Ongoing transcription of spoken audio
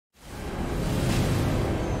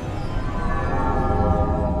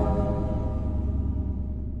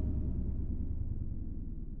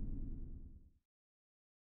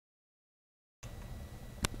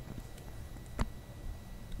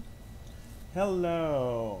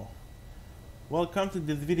Hello! Welcome to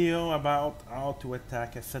this video about how to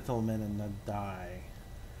attack a settlement and not die.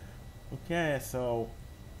 Okay, so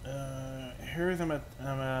I'm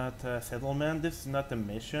at a settlement. This is not a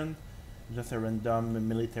mission, just a random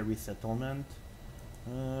military settlement.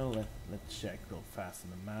 Let's check real fast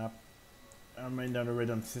on the map. I'm in the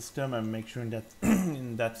random system. I'm making sure that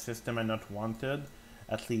in that system I'm not wanted,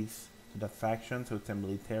 at least to that faction, so it's a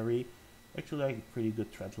military. Actually, like pretty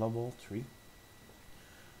good threat level, 3.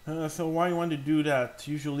 So why you want to do that?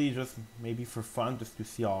 Usually just maybe for fun, just to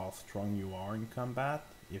see how strong you are in combat,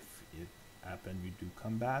 if it happen you do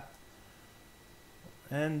combat.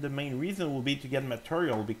 And the main reason will be to get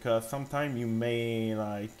material, because sometimes you may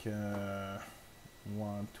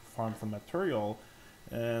want to farm some material.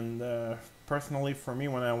 And personally for me,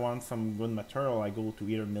 when I want some good material, I go to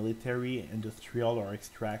either military, industrial, or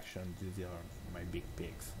extraction. These are my big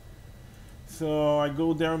picks. So I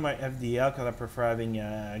go there with my FDL because I prefer having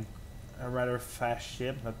a rather fast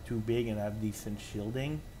ship, not too big, and have decent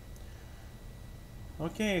shielding.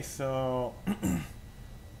 Okay, so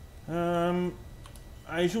I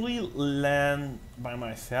usually land by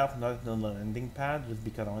myself, not in the landing pad, just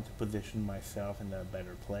because I want to position myself in a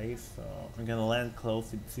better place. So I'm gonna land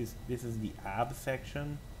close. This is the AB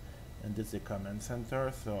section, and this is the command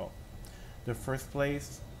center. So the first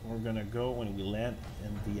place we're gonna go when we land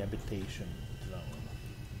in the habitation zone.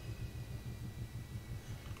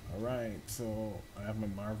 Alright, so I have my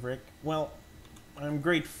Maverick. Well, I'm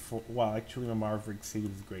grade 4. Well, actually my Maverick suit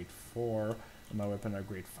is grade 4 and my weapon are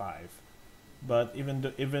grade 5. But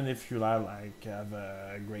even if you have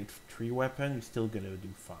a grade 3 weapon, you're still gonna do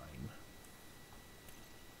fine.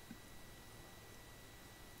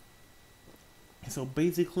 So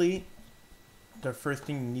basically, the first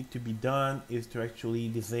thing need to be done is to actually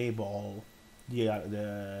disable the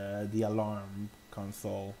alarm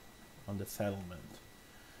console on the settlement,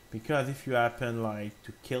 because if you happen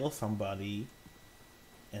to kill somebody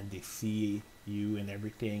and they see you and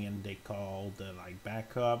everything and they call the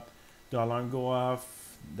backup, the alarm go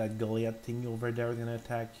off, that Goliath thing over there is gonna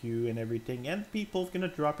attack you and everything, and people's gonna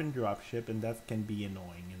drop in dropship, and that can be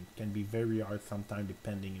annoying and can be very hard sometimes,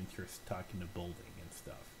 depending if you're stuck in a building and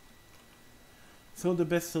stuff. So the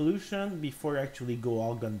best solution before you actually go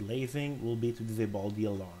all gun blazing will be to disable the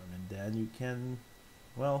alarm, and then you can,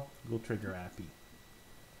 well, go trigger happy.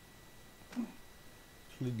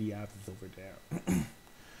 Actually the app is over there.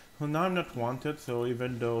 So now I'm not wanted, so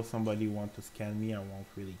even though somebody wants to scan me, I won't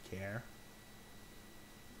really care.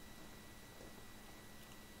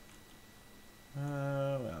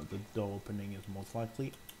 Well, the door opening is most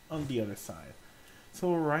likely on the other side.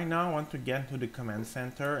 So right now I want to get to the command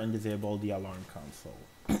center and disable the alarm console.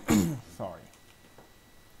 Sorry.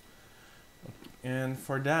 Okay. And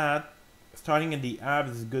for that, starting in the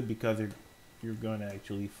apps is good because you're gonna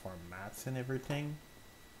actually farm mats and everything.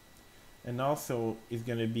 And also it's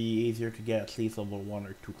gonna be easier to get at least level 1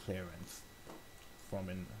 or 2 clearance from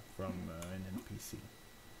an NPC.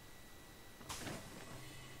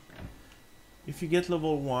 If you get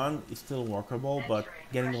level 1, it's still workable, but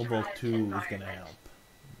getting level 2 is gonna help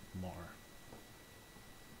more.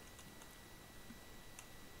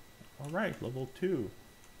 Alright, level 2.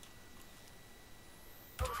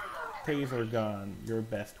 Taser gun, your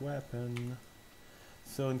best weapon.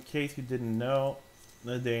 So in case you didn't know,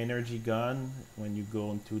 the energy gun, when you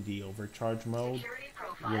go into the overcharge mode,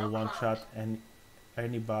 will one-shot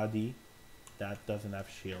anybody that doesn't have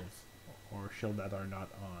shields or shields that are not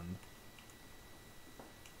on.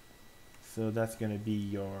 So that's gonna be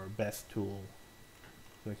your best tool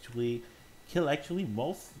to actually kill.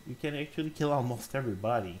 You can actually kill almost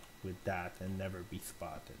everybody with that and never be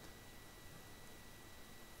spotted.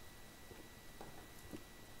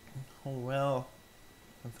 Oh well,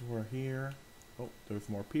 since we're here, oh, there's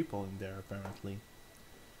more people in there apparently.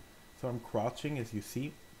 So I'm crouching, as you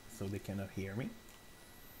see, so they cannot hear me.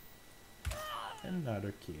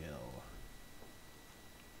 Another kill.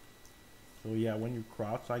 So yeah, when you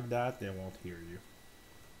crouch like that, they won't hear you.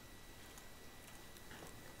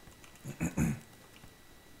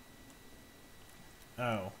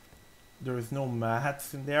 Oh, there's no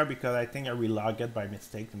mats in there because I think I relogged it by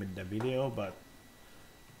mistake with the video, but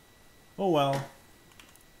oh well.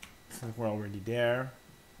 Since we're already there,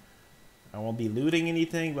 I won't be looting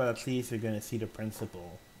anything, but at least you're gonna see the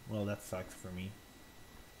principle. Well, that sucks for me.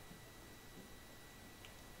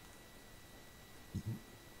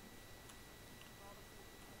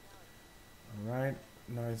 Alright,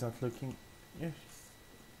 now he's not looking. Yeah,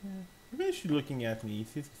 maybe she's looking at me.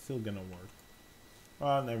 She's still gonna work.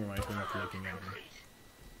 Oh, never mind, she's not looking at me.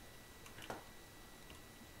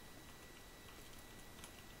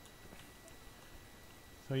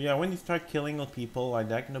 So yeah, when you start killing people like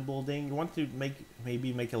that in the building, you want to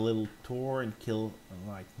maybe make a little tour and kill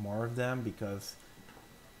like more of them, because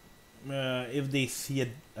if they see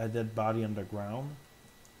a dead body on the ground.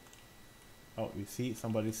 Oh, you see,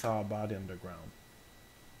 somebody saw a body on the ground.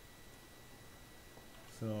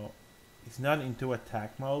 So it's not into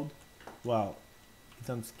attack mode. Well, it's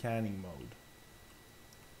on scanning mode.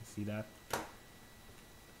 You see that?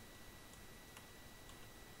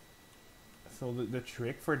 So the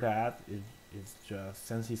trick for that is just,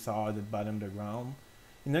 since he saw the bottom of the ground,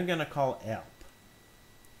 you're not gonna call help,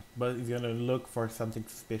 but he's gonna look for something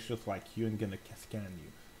suspicious like you and gonna scan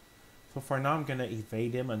you. So for now I'm gonna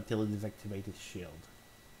evade him until he deactivates his shield,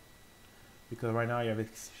 because right now you have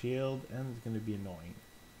his shield and it's gonna be annoying.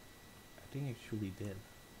 I think it actually did.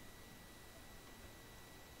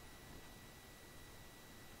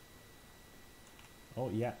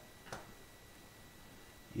 Oh yeah.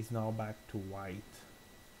 He's now back to white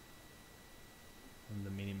on the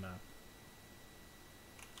minimap.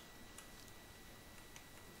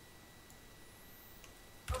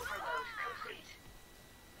 Overload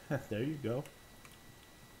complete. There you go.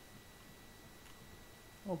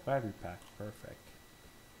 Oh, battery pack, perfect.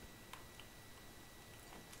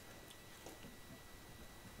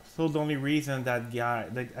 So the only reason that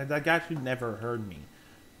guy should never heard me.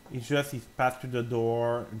 It's just he passed through the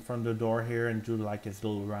door, in front of the door here, and drew like his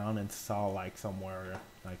little round and saw like somewhere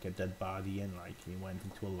like a dead body, and like he went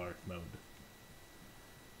into alert mode.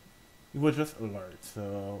 It was just alert,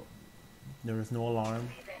 so there was no alarm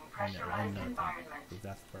and nothing. So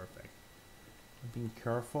that's perfect. I'm being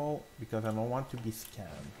careful because I don't want to be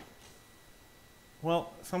scanned.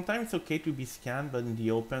 Well, sometimes it's okay to be scanned, but in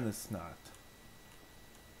the open it's not.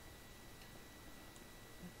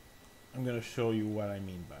 I'm gonna show you what I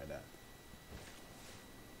mean by that.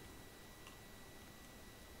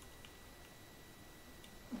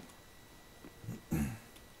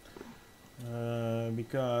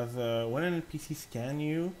 Because when an NPC scan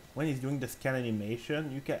you, when he's doing the scan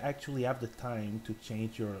animation, you can actually have the time to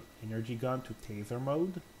change your energy gun to taser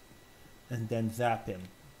mode, and then zap him.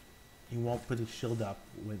 He won't put his shield up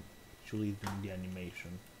when actually he's doing the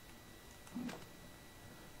animation.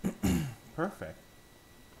 Perfect.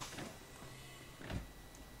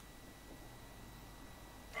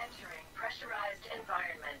 Entering pressurized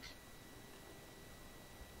environment.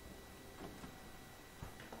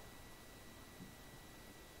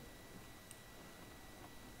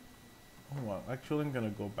 Oh well, actually I'm gonna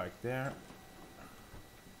go back there.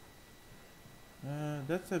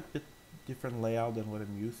 That's a bit different layout than what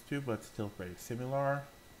I'm used to, but still very similar.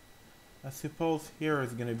 I suppose here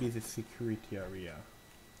is gonna be the security area.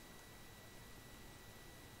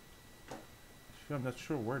 Actually, I'm not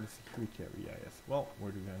sure where the security area is. Well,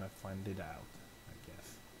 we're gonna find it out, I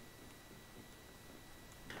guess.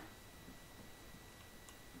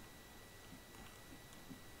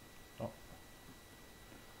 Oh.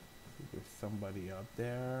 So there's somebody up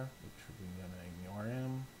there, which we're gonna ignore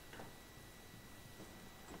him.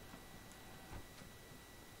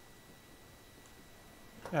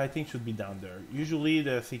 Yeah, I think should be down there. Usually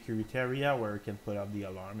the security area where you can put up the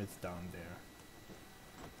alarm is down there.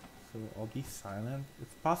 So I'll be silent.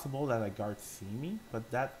 It's possible that a guard see me, but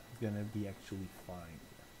that's gonna be actually fine.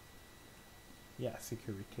 Yeah,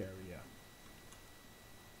 security area.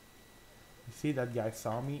 You see that guy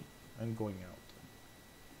saw me? I'm going out.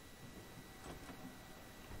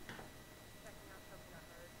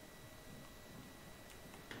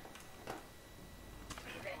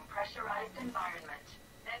 Leaving pressurized environment.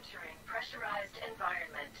 Entering pressurized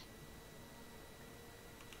environment.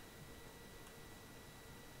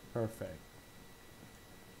 Perfect.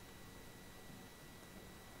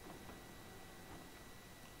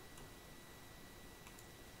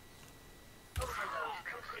 Overload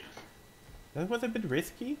complete. That was a bit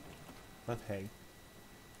risky, but hey.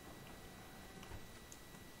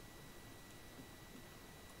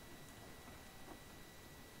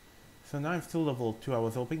 So now I'm still level 2. I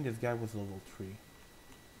was hoping this guy was level 3.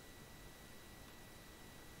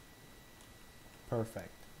 Perfect.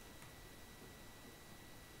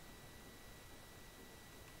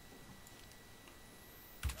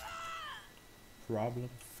 Problem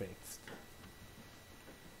fixed.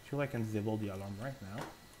 Feel like I can disable the alarm right now.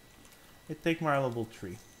 It take my level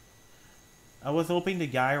 3. I was hoping the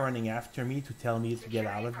guy running after me to tell me to get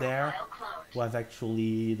out of there was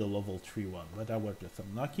actually the level 3 one, but I was just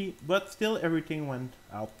unlucky. But still, everything went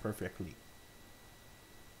out perfectly.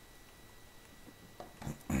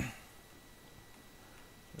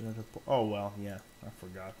 Oh well, yeah, I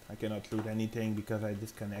forgot. I cannot loot anything because I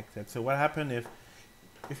disconnected. So what happened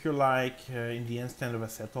if you're like in the instant of a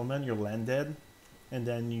settlement, you're landed, and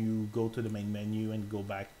then you go to the main menu and go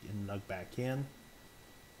back and log back in,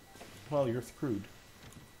 well, you're screwed.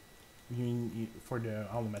 For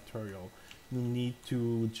all the material, you need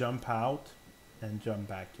to jump out and jump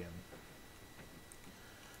back in.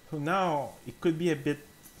 So now it could be a bit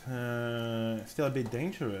still a bit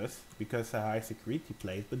dangerous because a high security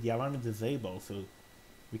place, but the alarm is disabled, so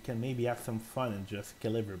we can maybe have some fun and just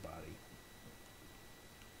kill everybody.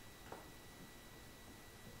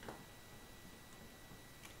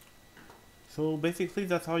 So basically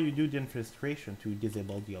that's how you do the infiltration to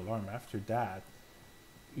disable the alarm. After that,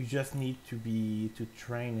 you just need to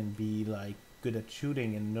train and be like good at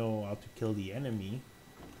shooting and know how to kill the enemy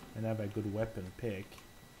and have a good weapon pick.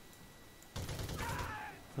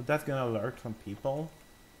 So that's gonna alert some people.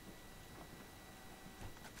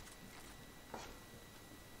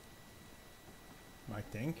 I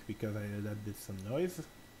think, because that did some noise.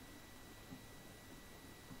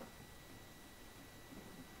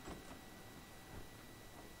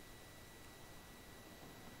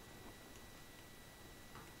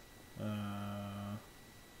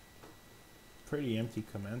 Pretty empty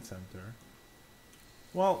command center.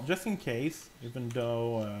 Well, just in case, even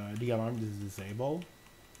though the alarm is disabled,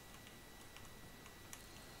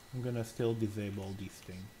 I'm gonna still disable these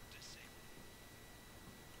things.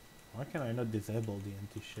 Why can I not disable the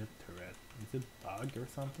anti-ship turret? Is it bug or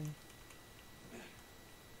something?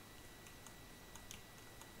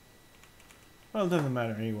 Well, it doesn't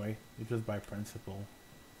matter anyway. It's just by principle.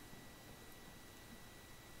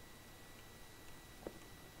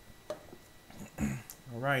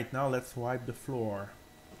 Alright, now let's wipe the floor.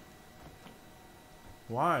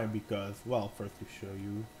 Why? Because, well, first to show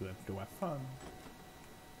you to have fun.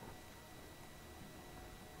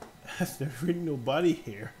 There's really nobody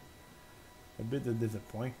here. A bit of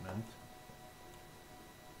disappointment.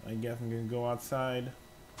 I guess I'm gonna go outside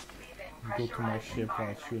and go to my ship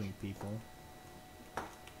while shooting people.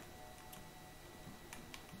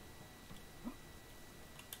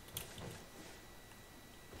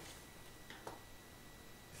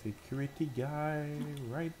 Security guy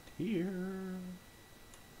right here.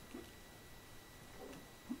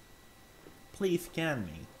 Please scan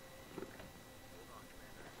me.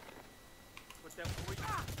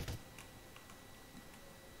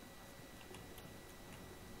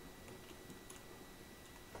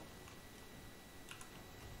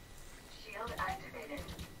 Shield activated.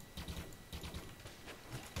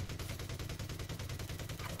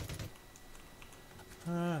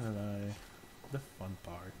 The fun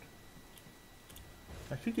part.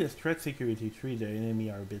 Actually, the threat security tree, the enemy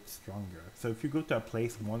are a bit stronger. So if you go to a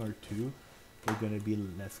place 1 or 2, they're gonna be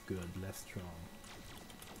less good, less strong.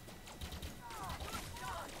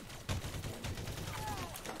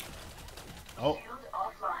 Oh,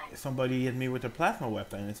 somebody hit me with a plasma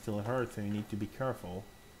weapon. It still hurts, so you need to be careful.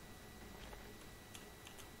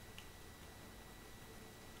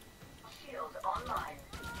 Shield online.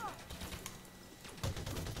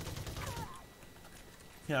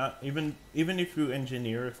 Yeah, even if you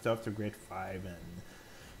engineer stuff to grade 5 and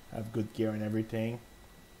have good gear and everything,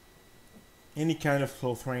 any kind of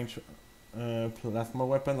close range plasma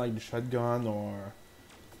weapon like the shotgun or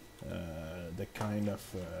the kind of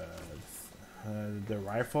the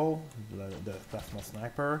rifle, the plasma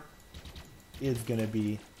sniper, is gonna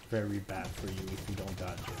be very bad for you if you don't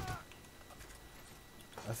dodge it.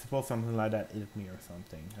 I suppose something like that hit me or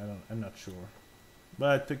something. I'm not sure,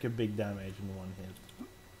 but I took a big damage in one hit.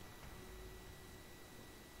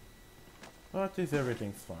 But at least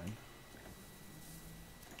everything's fine.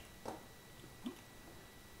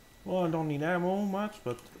 Well, I don't need ammo much,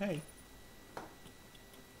 but hey.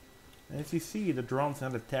 As you see, the drone's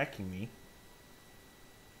not attacking me.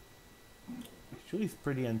 Actually, it's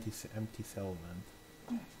pretty empty settlement.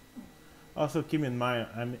 Also, keep in mind,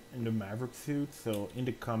 I'm in the Maverick suit, so in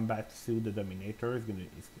the combat suit, the Dominator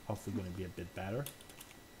is also gonna be a bit better.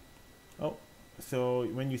 Oh, so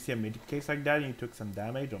when you see a medic case like that and you took some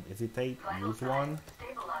damage, don't hesitate, use one,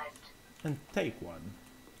 and take one,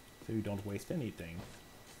 so you don't waste anything.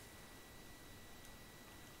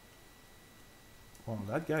 Well,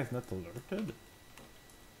 that guy's not alerted.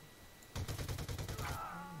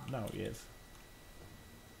 Now he is.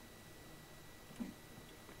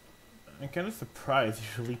 I'm kind of surprised.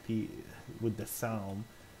 Usually, with the sound,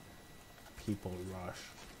 people rush,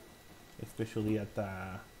 especially at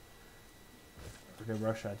they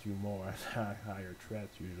rush at you more at higher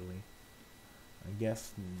threats. Usually, I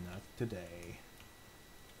guess not today.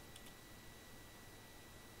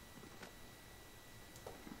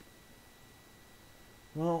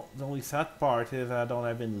 Well, the only sad part is I don't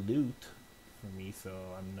have any loot for me, so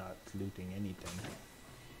I'm not looting anything.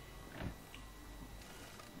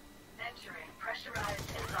 pressurized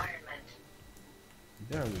environment.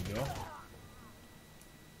 There we go.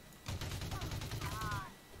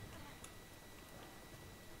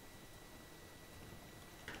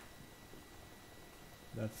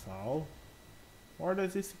 That's all. Or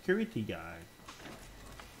there's a security guy.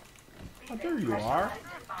 Oh, there you are. Pressurized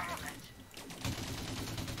environment.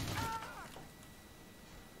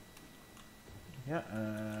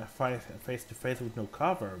 Yeah, face to face with no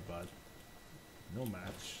cover, but no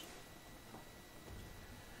match.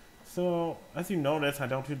 So, as you notice, I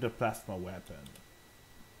don't use the plasma weapon.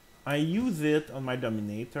 I use it on my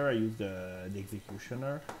Dominator, I use the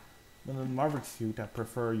Executioner. But on the Maverick suit, I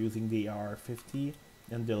prefer using the AR-50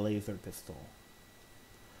 and the laser pistol.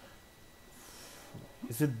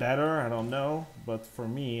 Is it better? I don't know, but for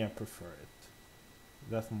me, I prefer it.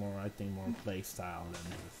 That's more, I think, more play style than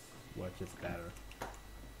just what is better.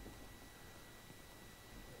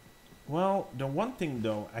 Well, the one thing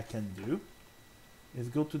though I can do is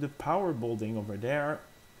go to the power building over there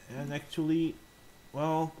and actually,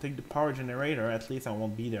 well, take the power generator. At least I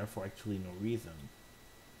won't be there for actually no reason.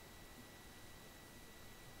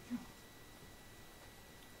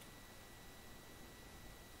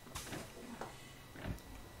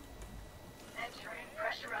 Entering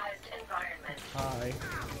pressurized environment. Hi.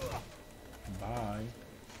 Bye.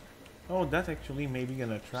 Oh, that's actually maybe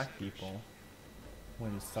gonna attract people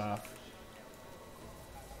when it's off.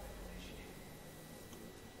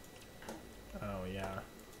 Oh yeah.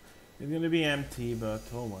 It's gonna be empty, but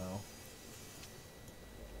oh well.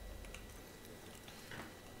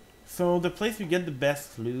 So the place you get the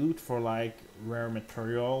best loot for like rare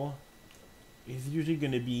material is usually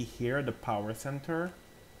gonna be here, the power center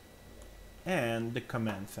and the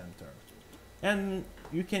command center. And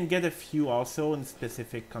you can get a few also in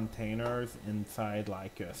specific containers inside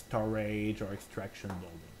like a storage or extraction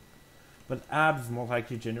building. But abs more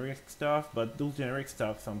likely generic stuff, but those generic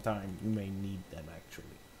stuff sometimes you may need them actually.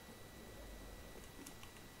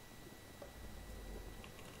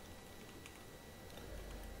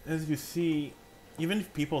 As you see, even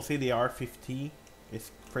if people say the R50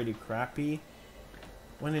 is pretty crappy,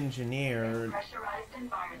 when engineered, Pressurized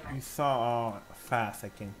environment. you saw how fast I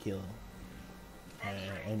can kill Entering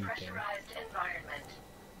anything. pressurized environment.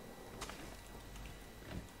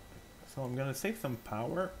 So I'm gonna save some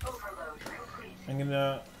power. Overload complete. I'm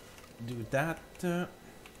gonna do that.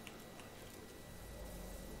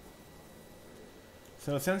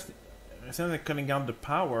 So since I'm cutting down the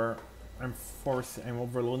power, I'm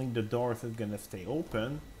overloading the door, so it's gonna stay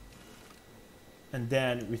open, and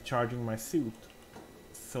then recharging my suit.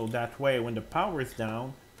 So that way, when the power is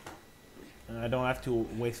down, I don't have to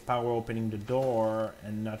waste power opening the door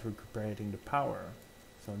and not recuperating the power.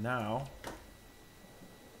 So now,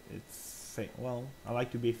 it's safe. Well, I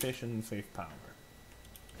like to be efficient and save power.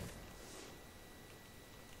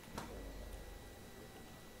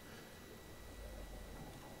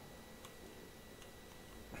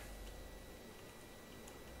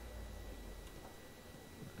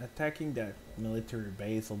 Attacking that military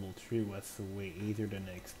base level 3 was way easier than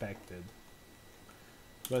I expected.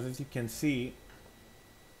 But as you can see,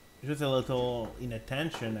 just a little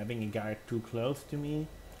inattention, having a guy too close to me.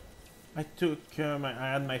 I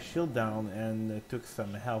had my shield down and took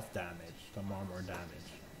some health damage, some armor damage.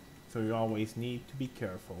 So you always need to be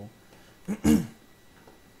careful.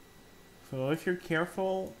 So if you're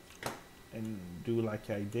careful and do like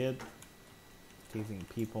I did, tasing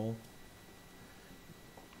people,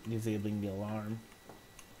 disabling the alarm,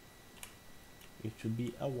 it should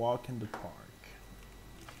be a walk in the park.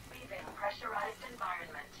 Leaving pressurized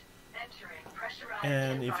environment. Entering pressurized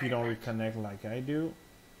And if you don't environment. reconnect like I do,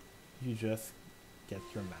 you just get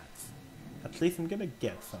your mats. At least I'm gonna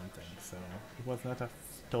get something, so it was not a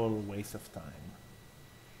total waste of time.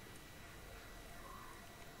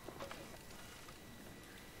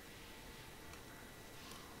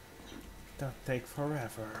 That takes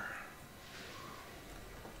forever.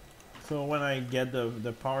 So when I get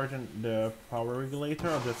the power regulator,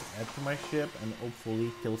 I'll just add to my ship and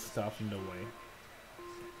hopefully kill stuff in the way.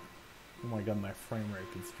 Oh my god, my frame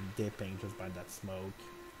rate is dipping just by that smoke.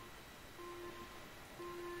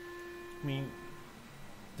 I mean,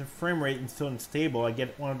 the frame rate is still unstable. I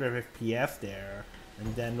get 100 FPS there,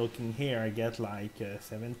 and then looking here, I get like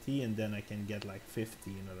 70, and then I can get like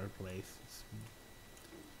 50 in other places.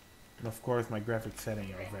 And of course, my graphic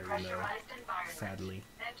settings are very low, Pressurized environment. sadly.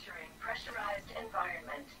 Entering pressurized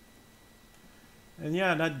environment. And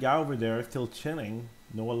yeah, that guy over there is still chilling.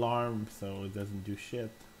 No alarm, so it doesn't do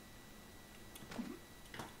shit.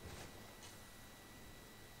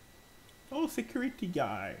 Oh, security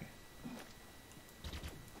guy.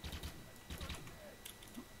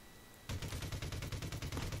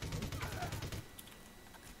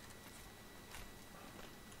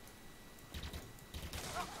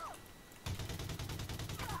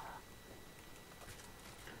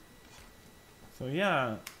 So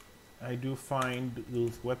yeah, I do find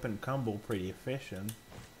those weapon combo pretty efficient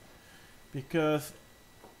because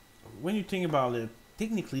when you think about it,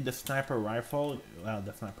 technically the sniper rifle, well,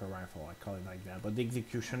 the sniper rifle, I call it like that, but the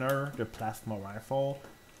executioner, the plasma rifle,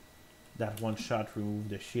 that one shot remove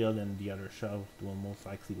the shield and the other shot will most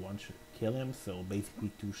likely kill him, so basically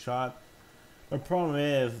two shot. The problem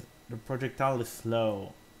is the projectile is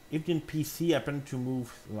slow. If the NPC happen to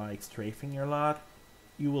move like strafing a lot,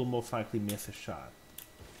 you will most likely miss a shot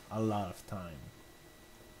a lot of time.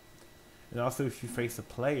 And also if you face a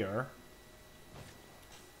player,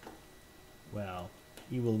 well,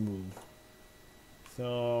 he will move.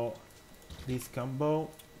 So this combo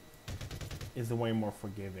is way more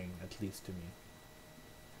forgiving, at least to me.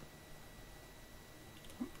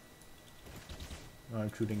 Now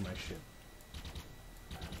I'm shooting my ship.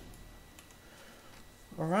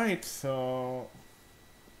 Alright, so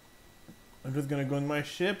I'm just gonna go in my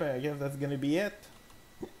ship. I guess that's gonna be it.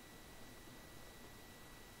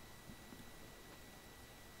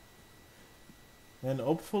 And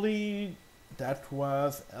hopefully that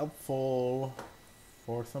was helpful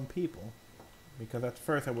for some people. Because at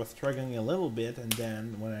first I was struggling a little bit, and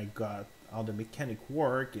then when I got all the mechanic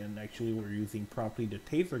work and actually we're using properly the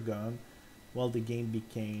taser gun, well, the game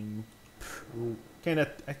became kind of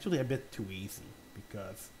actually a bit too easy,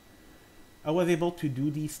 because I was able to do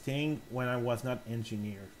these things when I was not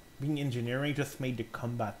engineer. Being engineering just made the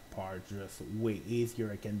combat part just way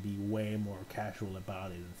easier. I can be way more casual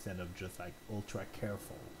about it instead of just like ultra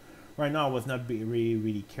careful. Right now I was not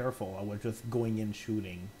really careful. I was just going in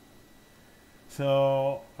shooting.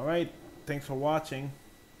 So, alright, thanks for watching.